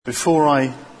Before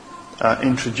I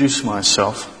introduce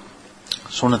myself, I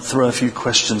just want to throw a few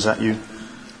questions at you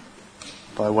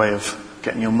by way of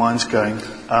getting your minds going.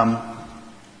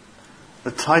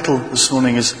 The title this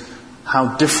morning is,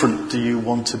 How Different Do You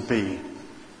Want to Be?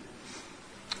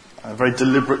 A very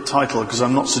deliberate title, because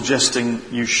I'm not suggesting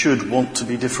you should want to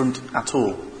be different at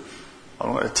all. I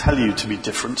want to tell you to be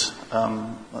different.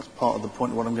 That's part of the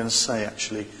point of what I'm going to say,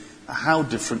 actually. How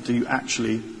different do you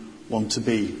actually want to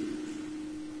be?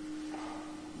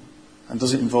 And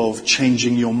does it involve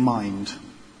changing your mind?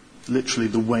 Literally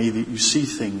the way that you see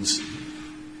things.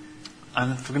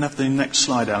 And if we can have the next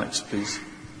slide, Alex, please.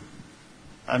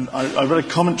 And I read a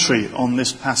commentary on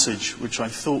this passage, which I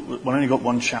thought, well, I only got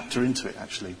one chapter into it,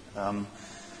 actually. But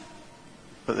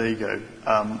there you go.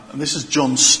 And this is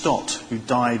John Stott, who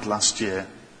died last year.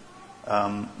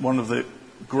 One of the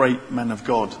great men of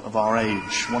God of our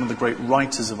age, one of the great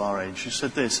writers of our age, who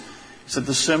said this. He said,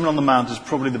 the Sermon on the Mount is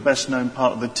probably the best known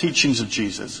part of the teachings of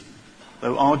Jesus,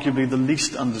 though arguably the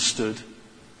least understood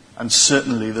and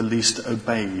certainly the least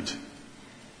obeyed.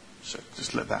 So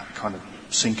just let that kind of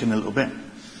sink in a little bit.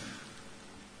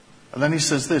 And then he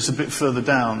says this a bit further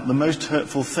down, the most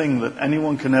hurtful thing that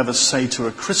anyone can ever say to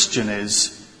a Christian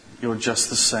is, you're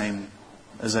just the same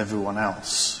as everyone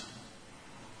else.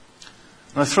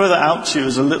 And I throw that out to you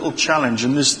as a little challenge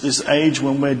in this age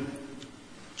when we're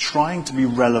trying to be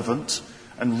relevant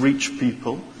and reach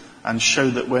people and show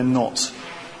that we're not,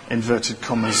 inverted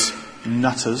commas,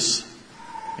 nutters,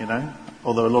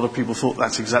 although a lot of people thought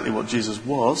that's exactly what Jesus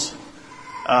was.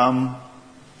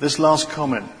 This last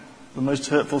comment, the most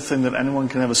hurtful thing that anyone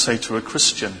can ever say to a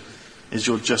Christian is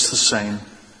you're just the same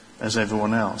as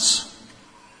everyone else.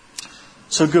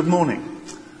 So good morning.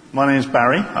 My name is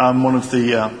Barry. I'm one of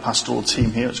the pastoral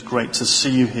team here. It's great to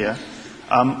see you here.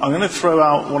 I'm going to throw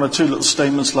out one or two little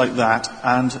statements like that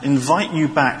and invite you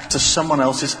back to someone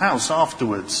else's house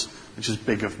afterwards, which is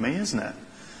big of me, isn't it?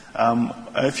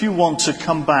 If you want to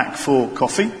come back for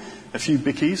coffee, a few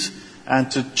bickies, and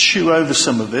to chew over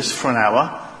some of this for an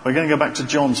hour, we're going to go back to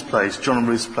John's place, John and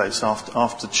Ruth's place,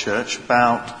 after church,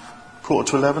 about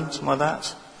 11:15, something like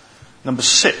that. Number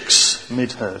 6,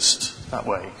 Midhurst, that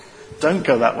way. Don't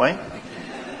go that way.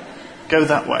 Go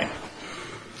that way.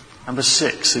 Number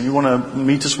 6, if you want to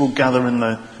meet us, we'll gather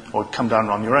or come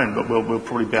down on your own, but we'll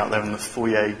probably be out there in the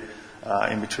foyer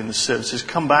in between the services.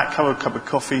 Come back, have a cup of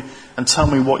coffee, and tell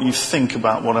me what you think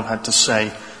about what I've had to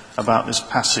say about this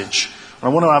passage. And I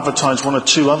want to advertise one or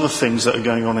two other things that are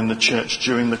going on in the church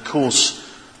during the course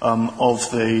of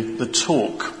the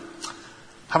talk.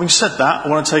 Having said that, I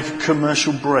want to take a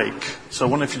commercial break. So I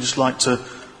wonder if you'd just like to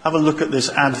have a look at this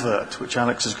advert, which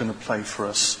Alex is going to play for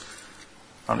us.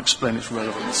 I'll explain its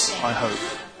relevance, I hope.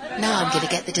 Now I'm going to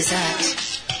get the dessert.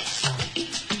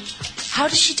 How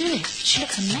does she do it? She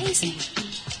looks amazing.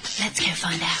 Let's go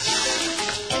find out.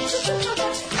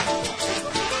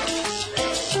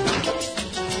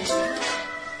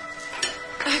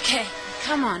 Okay,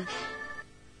 come on.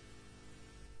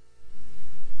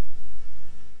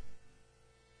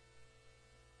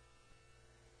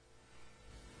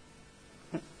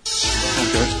 Okay.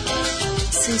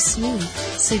 So smooth,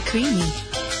 so creamy.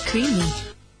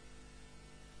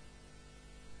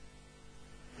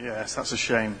 Yes, that's a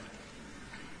shame.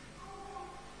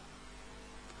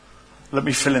 Let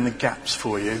me fill in the gaps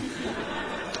for you.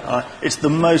 It's the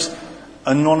most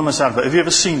anonymous advert. Have you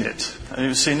ever seen it?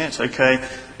 Okay.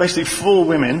 Basically, 4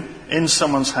 women in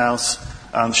someone's house.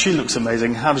 She looks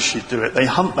amazing. How does she do it? They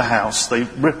hunt the house. They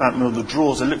rip out all the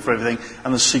drawers. They look for everything.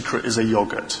 And the secret is a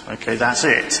yogurt. Okay, that's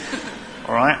it.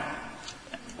 All right?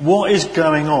 What is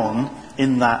going on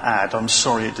in that ad? I'm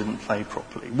sorry it didn't play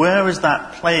properly. Where is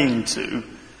that playing to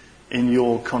in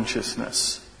your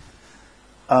consciousness?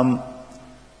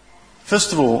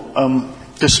 First of all,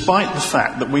 despite the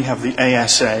fact that we have the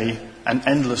ASA and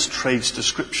endless trades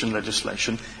description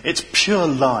legislation, it's pure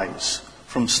lies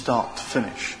from start to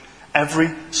finish.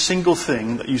 Every single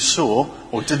thing that you saw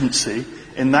or didn't see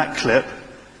in that clip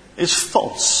is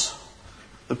false.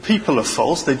 The people are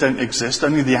false, they don't exist,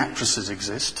 only the actresses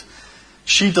exist.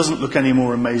 She doesn't look any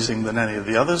more amazing than any of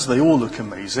the others. They all look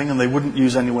amazing, and they wouldn't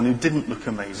use anyone who didn't look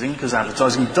amazing, because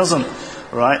advertising doesn't,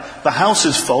 right? The house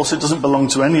is false, it doesn't belong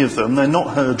to any of them. They're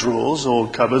not her drawers or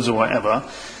cupboards or whatever.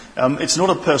 It's not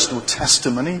a personal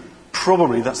testimony.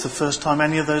 Probably that's the first time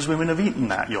any of those women have eaten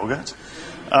that yogurt.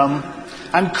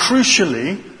 And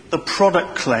crucially, the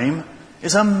product claim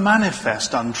is a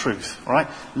manifest untruth, right?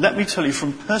 Let me tell you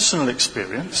from personal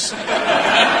experience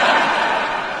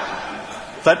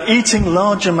that eating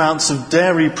large amounts of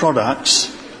dairy products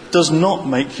does not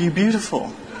make you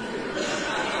beautiful.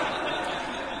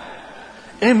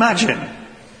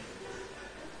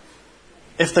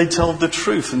 if they told the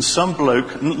truth. And some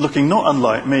bloke, looking not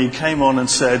unlike me, came on and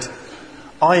said,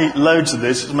 I eat loads of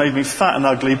this, it's made me fat and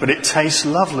ugly, but it tastes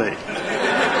lovely.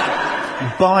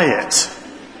 Buy it.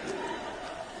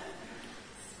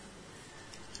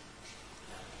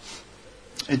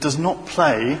 It does not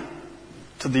play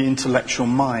to the intellectual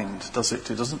mind, does it?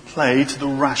 It doesn't play to the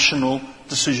rational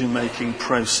decision-making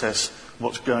process,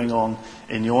 what's going on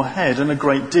in your head. And a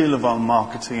great deal of our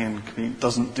marketing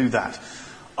doesn't do that.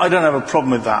 I don't have a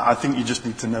problem with that. I think you just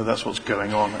need to know that's what's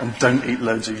going on. And don't eat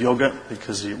loads of yogurt,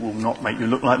 because it will not make you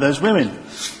look like those women.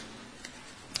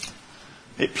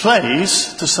 It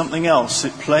plays to something else.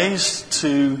 It plays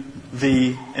to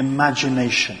the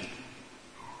imagination.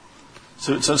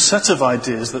 So it's a set of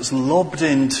ideas that's lobbed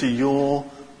into your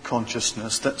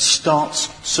consciousness that starts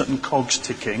certain cogs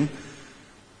ticking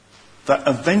that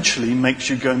eventually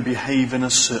makes you go and behave in a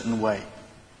certain way.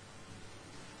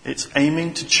 It's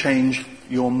aiming to change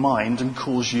your mind and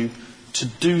cause you to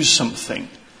do something.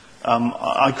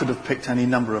 I could have picked any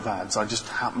number of ads. I just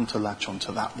happened to latch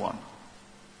onto that one.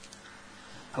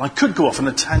 And I could go off on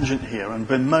a tangent here and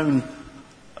bemoan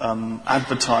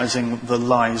advertising the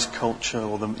lies culture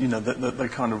or the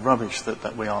kind of rubbish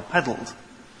that we are peddled.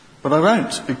 But I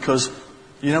won't, because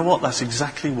you know what? That's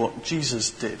exactly what Jesus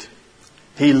did.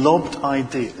 He lobbed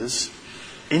ideas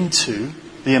into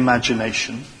the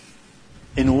imagination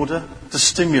in order to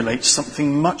stimulate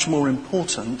something much more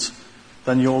important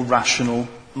than your rational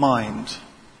mind.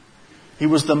 He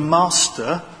was the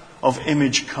master of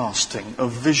image casting,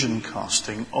 of vision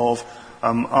casting, of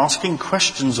asking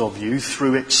questions of you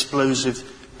through explosive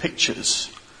pictures.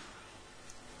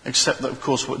 Except that, of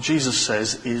course, what Jesus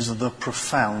says is the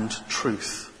profound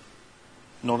truth,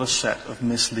 not a set of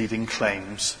misleading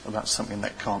claims about something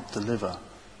that can't deliver.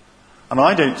 And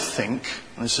I don't think,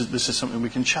 and this is something we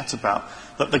can chat about,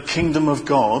 that the kingdom of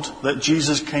God that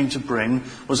Jesus came to bring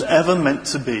was ever meant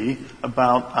to be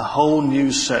about a whole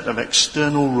new set of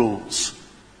external rules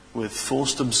with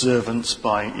forced observance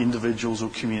by individuals or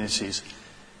communities.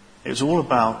 It was all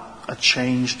about a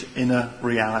changed inner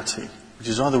reality, which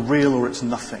is either real or it's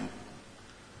nothing.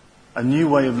 A new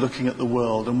way of looking at the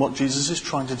world. And what Jesus is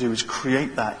trying to do is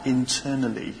create that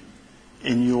internally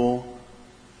in your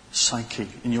psyche,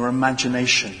 in your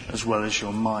imagination, as well as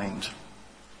your mind.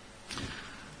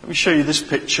 Let me show you this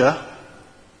picture.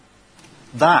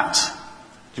 That,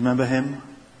 do you remember him?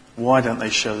 Why don't they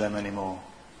show them anymore?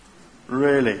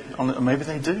 Really? Maybe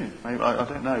they do. Maybe, I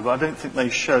don't know. But I don't think they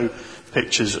show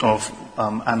pictures of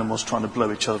animals trying to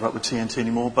blow each other up with TNT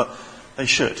anymore. But they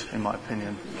should, in my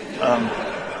opinion.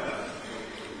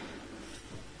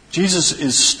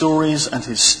 Jesus' stories and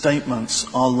his statements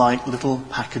are like little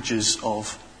packages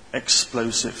of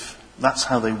explosive. That's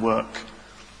how they work.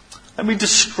 Let me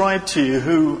describe to you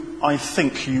who I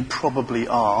think you probably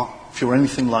are, if you're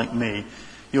anything like me.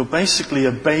 You're basically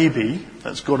a baby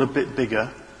that's got a bit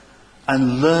bigger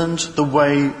and learned the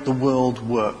way the world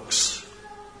works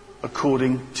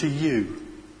according to you.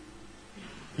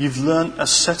 You've learned a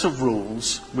set of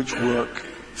rules which work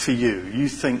for you. You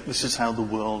think this is how the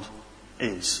world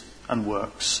is and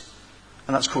works.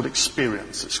 And that's called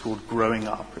experience. It's called growing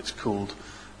up. It's called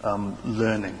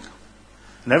learning.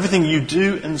 And everything you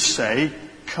do and say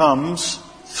comes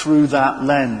through that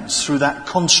lens, through that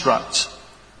construct.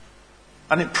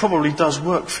 And it probably does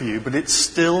work for you, but it's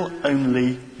still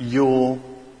only your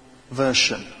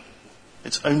version.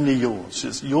 It's only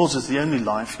yours. Yours is the only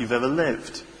life you've ever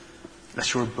lived.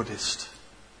 Unless you're a Buddhist.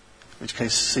 In which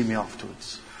case, see me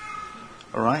afterwards.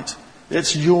 Alright?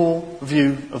 It's your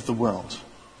view of the world.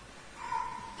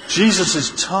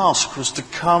 Jesus' task was to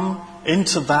come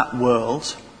into that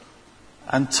world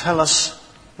and tell us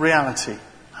reality,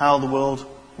 how the world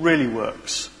really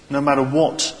works, no matter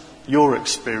what your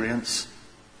experience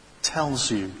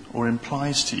tells you or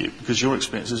implies to you, because your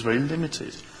experience is very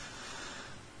limited.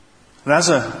 And as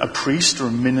a priest or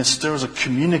a minister, as a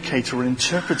communicator or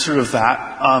interpreter of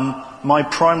that, my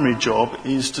primary job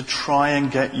is to try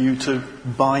and get you to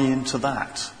buy into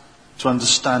that, to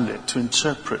understand it, to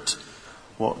interpret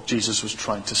what Jesus was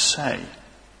trying to say.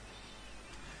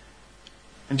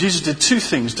 And Jesus did two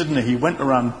things, didn't he? He went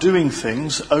around doing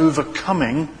things,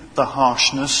 overcoming the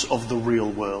harshness of the real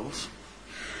world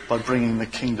by bringing the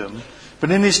kingdom.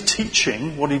 But in his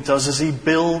teaching, what he does is he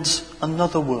builds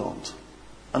another world,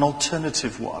 an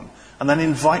alternative one, and then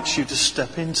invites you to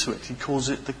step into it. He calls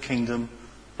it the kingdom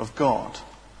of God.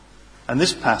 And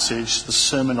this passage, the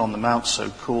Sermon on the Mount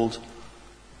so-called,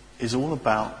 is all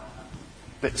about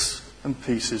bits and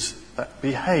pieces that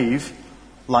behave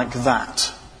like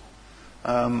that.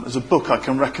 There's a book I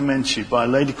can recommend to you by a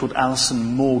lady called Alison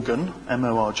Morgan,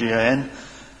 Morgan.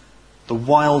 The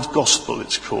Wild Gospel,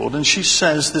 it's called. And she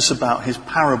says this about his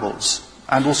parables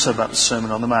and also about the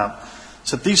Sermon on the Mount.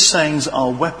 So these sayings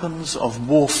are weapons of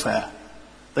warfare.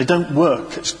 They don't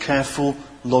work as careful,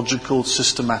 logical,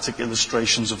 systematic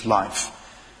illustrations of life.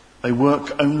 They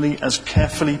work only as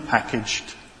carefully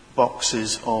packaged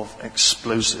boxes of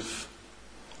explosive.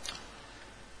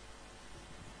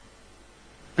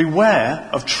 Beware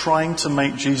of trying to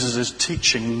make Jesus'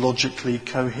 teaching logically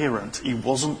coherent. He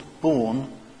wasn't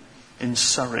born in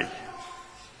Surrey.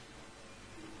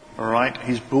 Alright?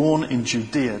 He's born in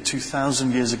Judea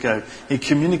 2,000 years ago. He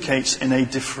communicates in a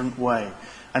different way.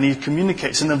 And he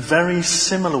communicates in a very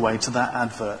similar way to that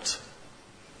advert.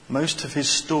 Most of his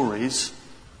stories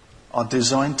are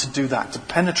designed to do that, to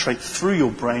penetrate through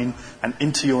your brain and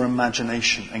into your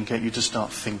imagination and get you to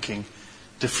start thinking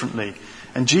differently.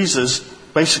 And Jesus,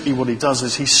 basically what he does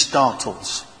is he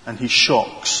startles and he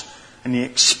shocks and he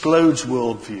explodes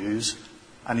worldviews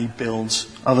and he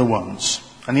builds other ones.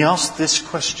 And he asks this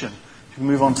question. You can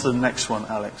move on to the next one,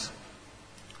 Alex.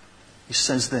 He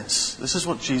says this. This is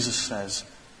what Jesus says.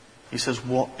 He says,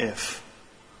 what if?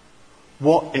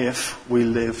 What if we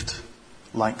lived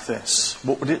like this?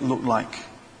 What would it look like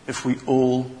if we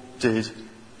all did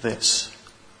this?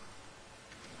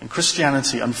 And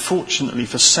Christianity, unfortunately,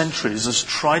 for centuries has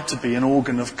tried to be an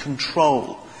organ of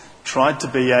control, tried to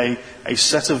be a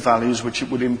set of values which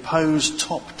it would impose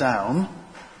top down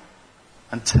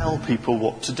and tell people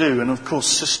what to do. And of course,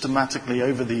 systematically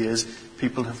over the years,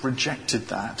 people have rejected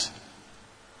that.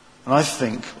 And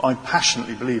I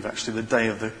passionately believe, actually, the day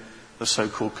of the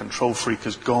so-called control freak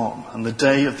has gone. And the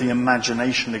day of the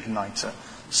imagination igniter,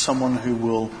 someone who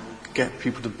will get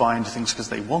people to buy into things because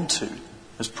they want to,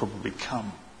 has probably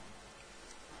come.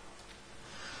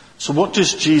 So what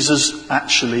does Jesus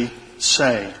actually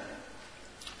say?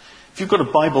 If you've got a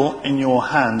Bible in your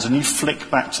hands and you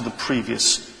flick back to the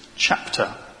previous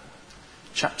chapter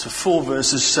 4,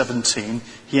 verses 17,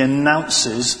 he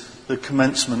announces the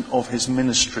commencement of his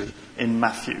ministry in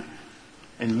Matthew.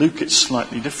 In Luke it's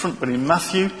slightly different, but in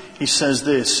Matthew he says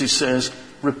this. He says,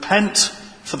 repent,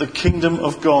 for the kingdom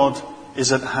of God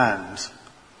is at hand.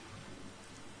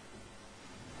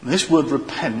 And this word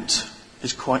repent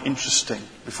is quite interesting.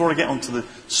 Before I get onto the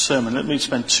sermon, let me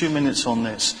spend 2 minutes on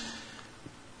this.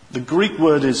 The Greek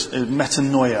word is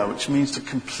metanoia, which means to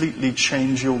completely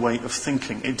change your way of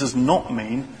thinking. It does not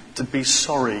mean to be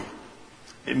sorry.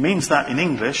 It means that in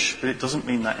English, but it doesn't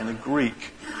mean that in the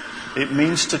Greek. It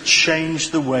means to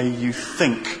change the way you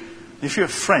think. If you're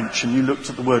French and you looked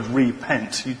at the word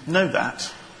repent, you'd know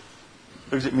that.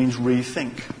 Because it means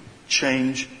rethink.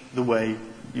 Change the way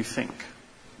you think.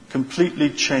 Completely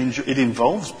change. It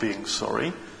involves being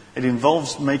sorry. It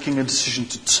involves making a decision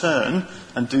to turn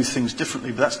and do things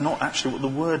differently. But that's not actually what the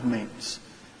word means.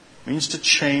 It means to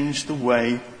change the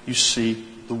way you see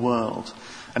the world.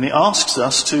 And it asks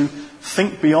us to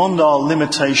think beyond our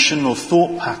limitation or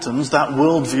thought patterns, that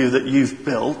worldview that you've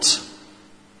built,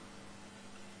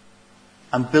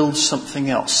 and build something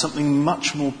else, something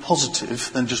much more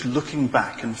positive than just looking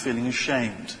back and feeling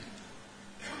ashamed.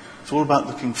 It's all about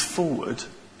looking forward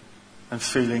and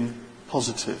feeling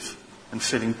positive and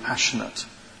feeling passionate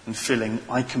and feeling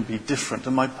I can be different.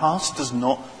 And my past does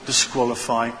not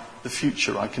disqualify the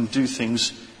future. I can do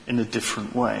things in a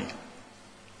different way.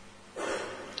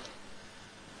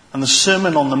 And the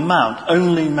Sermon on the Mount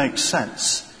only makes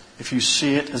sense if you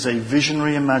see it as a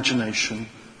visionary imagination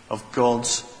of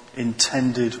God's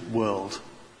intended world,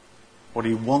 what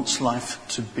he wants life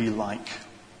to be like.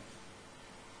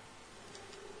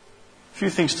 A few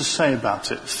things to say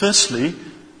about it. Firstly,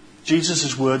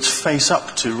 Jesus' words face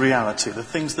up to reality. The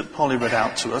things that Polly read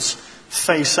out to us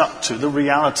face up to the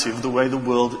reality of the way the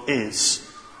world is.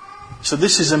 So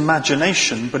this is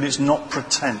imagination, but it's not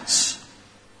pretense.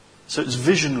 So it's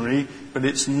visionary, but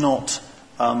it's not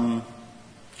kind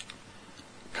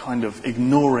of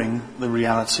ignoring the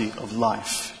reality of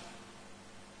life.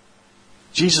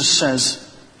 Jesus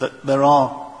says that there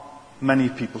are many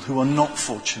people who are not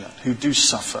fortunate, who do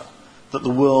suffer, that the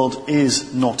world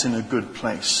is not in a good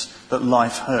place, that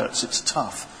life hurts, it's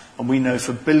tough. And we know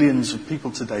for billions of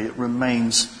people today it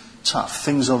remains tough.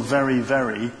 Things are very,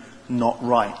 very not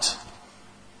right.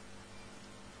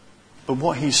 But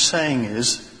what he's saying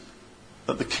is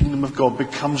that the kingdom of God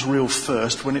becomes real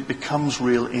first when it becomes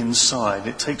real inside.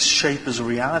 It takes shape as a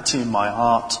reality in my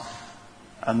heart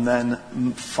and then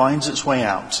finds its way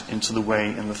out into the way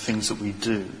and the things that we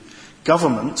do.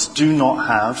 Governments do not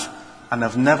have and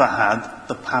have never had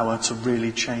the power to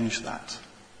really change that.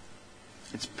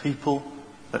 It's people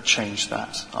that change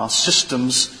that. Our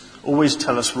systems always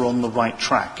tell us we're on the right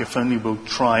track if only we'll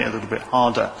try a little bit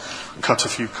harder, cut a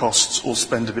few costs, or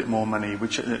spend a bit more money,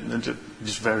 which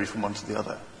just vary from one to the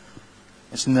other.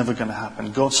 It's never going to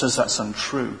happen. God says that's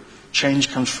untrue.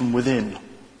 Change comes from within.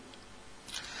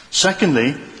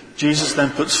 Secondly, Jesus then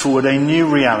puts forward a new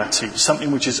reality,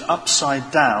 something which is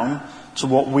upside down to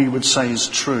what we would say is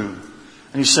true.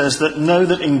 And he says that know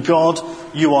that in God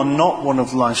you are not one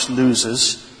of life's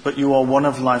losers, but you are one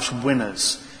of life's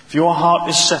winners. If your heart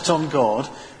is set on God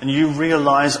and you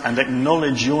realize and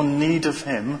acknowledge your need of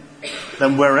him,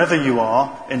 then wherever you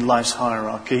are in life's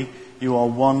hierarchy, you are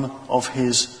one of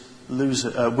his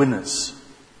winners.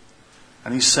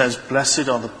 And he says, blessed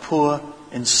are the poor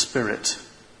in spirit.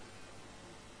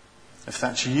 If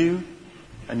that's you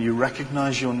and you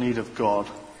recognize your need of God,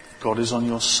 God is on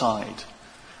your side.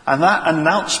 And that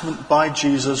announcement by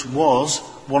Jesus was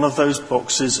one of those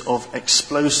boxes of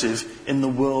explosive in the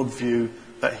worldview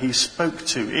that he spoke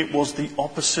to. It was the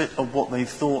opposite of what they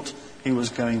thought he was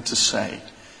going to say.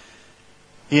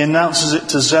 He announces it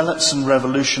to zealots and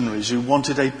revolutionaries who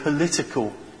wanted a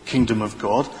political kingdom of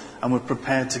God and were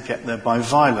prepared to get there by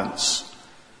violence.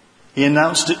 He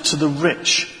announced it to the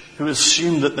rich who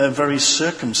assumed that their very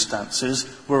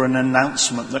circumstances were an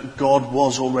announcement that God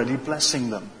was already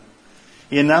blessing them.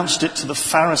 He announced it to the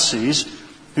Pharisees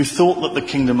who thought that the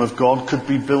kingdom of God could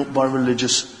be built by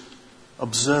religious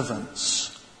observance.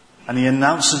 And he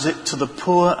announces it to the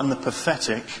poor and the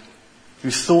pathetic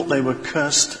who thought they were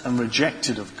cursed and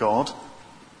rejected of God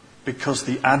because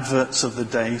the adverts of the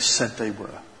day said they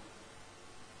were.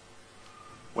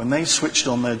 When they switched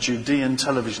on their Judean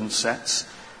television sets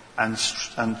and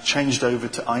changed over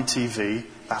to ITV,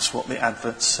 that's what the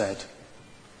adverts said.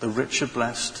 The rich are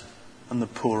blessed and the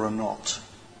poor are not.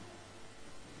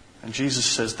 And Jesus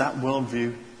says that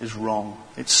worldview is wrong.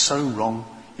 It's so wrong,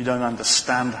 you don't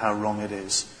understand how wrong it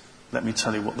is. Let me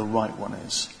tell you what the right one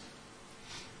is.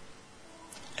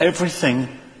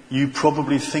 Everything you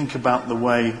probably think about the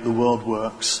way the world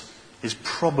works is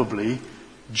probably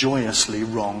joyously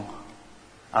wrong.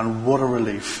 And what a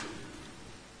relief.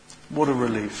 What a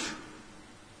relief.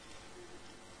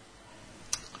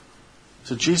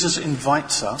 So Jesus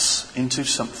invites us into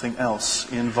something else.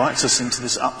 He invites us into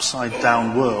this upside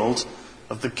down world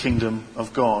of the kingdom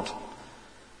of God.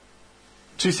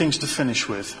 Two things to finish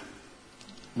with.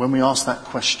 When we ask that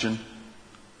question,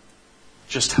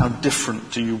 just how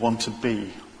different do you want to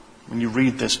be? When you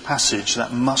read this passage,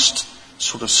 that must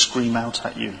sort of scream out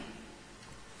at you.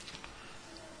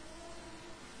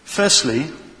 Firstly,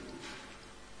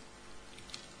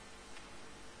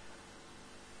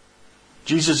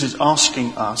 Jesus is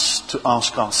asking us to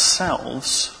ask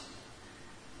ourselves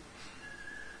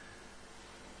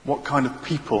what kind of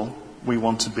people we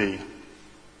want to be.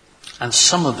 And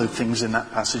some of the things in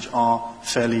that passage are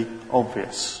fairly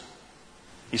obvious.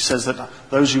 He says that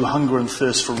those who hunger and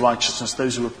thirst for righteousness,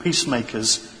 those who are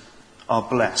peacemakers, are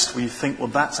blessed. We think, well,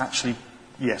 that's actually,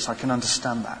 yes, I can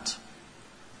understand that.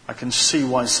 I can see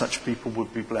why such people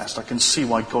would be blessed. I can see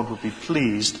why God would be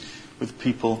pleased with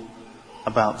people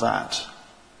about that.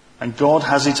 And God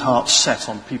has his heart set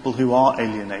on people who are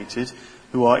alienated,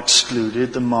 who are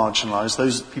excluded, the marginalised,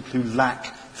 those people who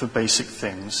lack for basic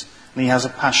things. And he has a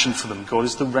passion for them. God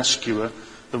is the rescuer,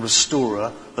 the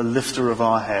restorer, the lifter of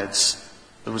our heads,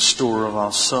 the restorer of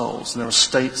our souls. And there are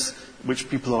states which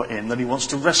people are in that he wants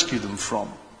to rescue them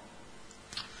from.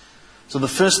 So the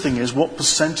first thing is, what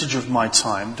percentage of my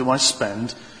time do I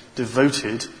spend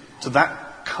devoted to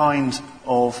that kind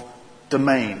of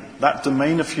domain, that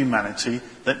domain of humanity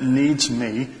that needs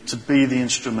me to be the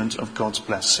instrument of God's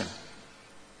blessing?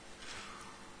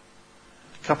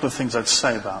 A couple of things I'd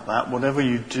say about that. Whatever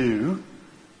you do,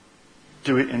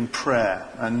 do it in prayer.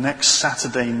 And next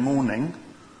Saturday morning,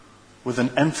 with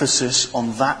an emphasis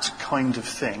on that kind of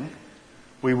thing,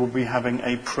 we will be having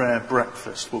a prayer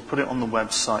breakfast. We'll put it on the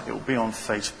website, it will be on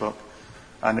Facebook,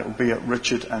 and it will be at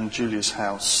Richard and Julia's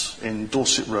house in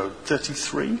Dorset Road,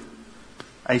 33,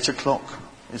 8 o'clock.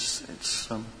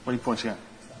 What are you pointing at?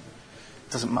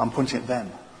 I'm pointing at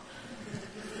them.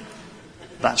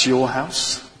 That's your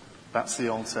house. That's the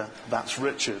altar. That's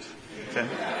Richard. Okay?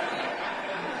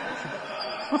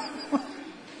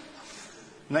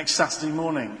 Next Saturday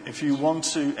morning, if you want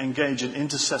to engage in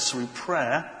intercessory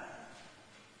prayer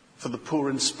for the poor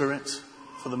in spirit,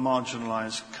 for the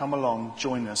marginalised, come along,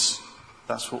 join us.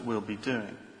 That's what we'll be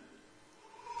doing.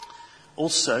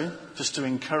 Also, just to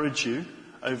encourage you,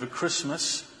 over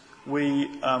Christmas, we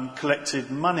collected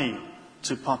money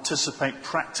to participate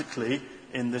practically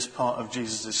in this part of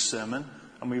Jesus' sermon.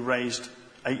 And we raised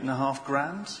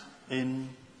 £8,500 in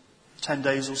 10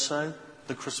 days or so.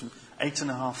 The Christmas,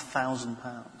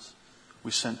 £8,500,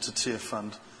 we sent to Tier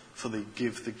Fund for the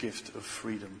Give the Gift of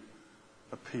Freedom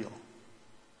appeal.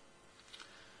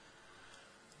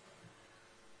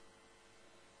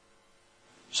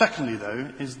 Secondly,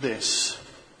 though, is this.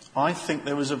 I think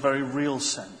there is a very real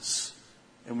sense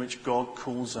in which God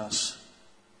calls us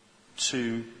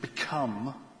to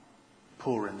become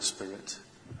poor in spirit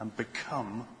and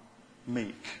become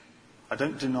meek. I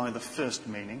don't deny the first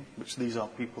meaning, which these are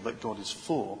people that God is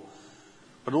for,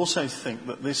 but also think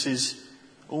that this is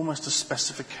almost a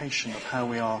specification of how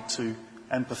we are to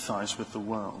empathize with the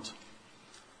world.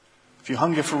 If you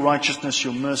hunger for righteousness,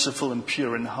 you're merciful and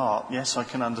pure in heart. Yes, I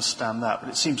can understand that, but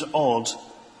it seems odd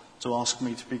to ask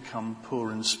me to become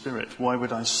poor in spirit. Why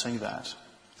would I say that?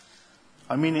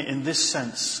 I mean it in this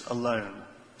sense alone,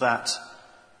 that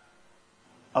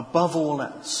above all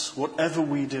else, whatever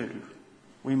we do,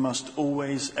 we must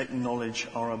always acknowledge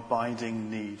our abiding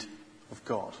need of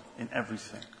God in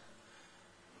everything.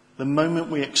 The moment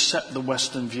we accept the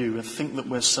Western view and think that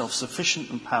we're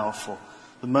self-sufficient and powerful,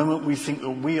 the moment we think that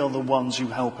we are the ones who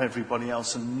help everybody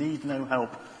else and need no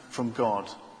help from God,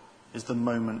 is the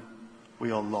moment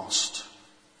we are lost.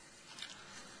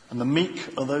 And the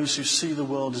meek are those who see the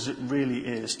world as it really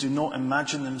is, do not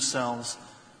imagine themselves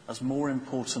as more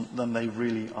important than they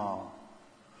really are.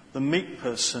 The meek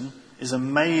person is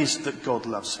amazed that God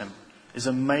loves him, is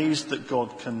amazed that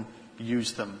God can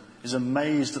use them, is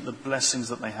amazed at the blessings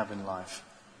that they have in life,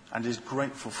 and is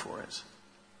grateful for it.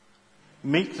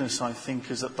 Meekness, I think,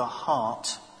 is at the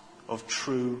heart of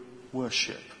true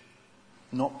worship.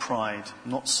 Not pride,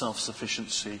 not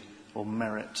self-sufficiency or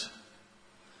merit.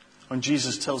 When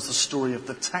Jesus tells the story of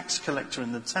the tax collector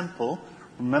in the temple,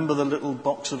 remember the little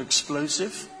box of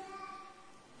explosive?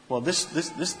 Well, this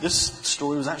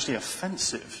story was actually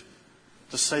offensive.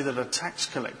 To say that a tax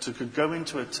collector could go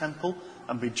into a temple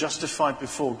and be justified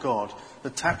before God. The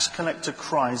tax collector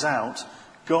cries out,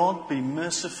 "God, be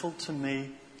merciful to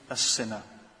me, a sinner."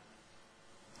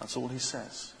 That's all he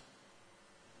says.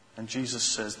 And Jesus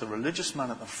says, the religious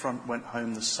man at the front went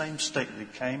home the same state that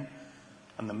he came,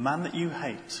 and the man that you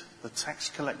hate, the tax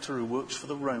collector who works for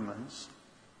the Romans,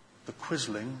 the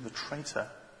quisling, the traitor,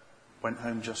 went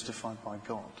home justified by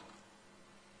God.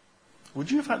 Would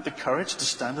you have had the courage to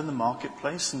stand in the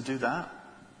marketplace and do that?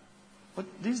 But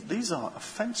these are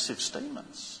offensive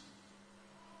statements.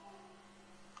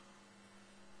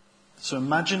 So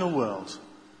imagine a world.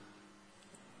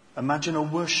 Imagine a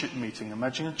worship meeting.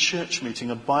 Imagine a church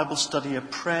meeting, a Bible study, a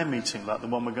prayer meeting like the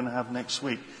one we're going to have next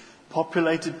week,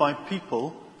 populated by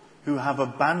people who have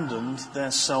abandoned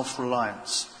their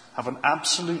self-reliance, have an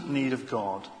absolute need of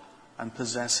God, and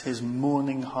possess his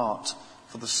mourning heart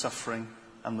for the suffering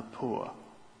and the poor,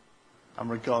 and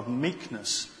regard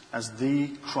meekness as the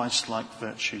Christ-like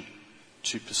virtue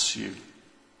to pursue.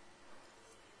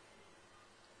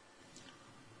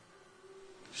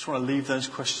 I just want to leave those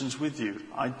questions with you.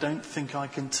 I don't think I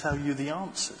can tell you the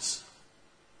answers.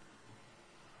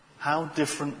 How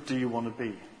different do you want to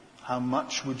be? How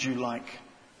much would you like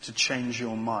to change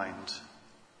your mind?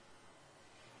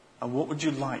 And what would you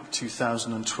like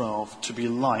 2012 to be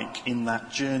like in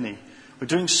that journey? We're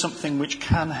doing something which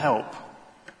can help.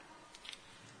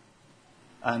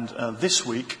 And this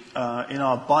week, in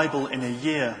our Bible in a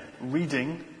Year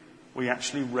reading, we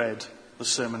actually read the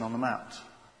Sermon on the Mount.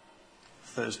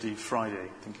 Thursday, Friday,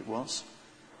 I think it was.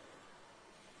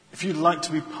 If you'd like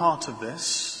to be part of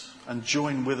this and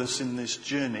join with us in this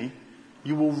journey,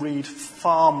 you will read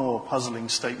far more puzzling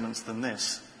statements than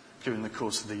this during the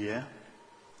course of the year.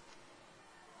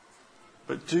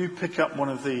 But do pick up one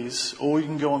of these, or you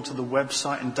can go onto the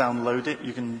website and download it.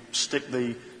 You can stick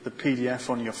the PDF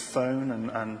on your phone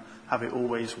and have it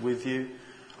always with you.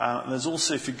 There's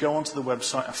also, if you go onto the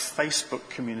website, a Facebook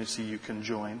community you can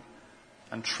join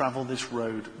and travel this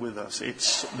road with us.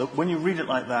 When you read it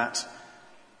like that,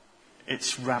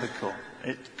 it's radical.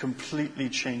 It completely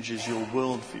changes your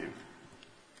worldview.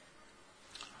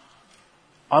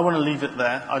 I want to leave it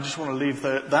there. I just want to leave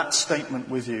that statement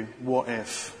with you. What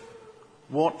if?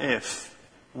 What if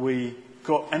we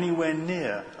got anywhere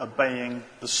near obeying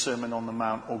the Sermon on the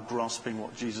Mount or grasping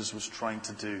what Jesus was trying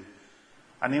to do?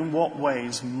 And in what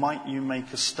ways might you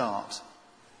make a start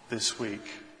this week?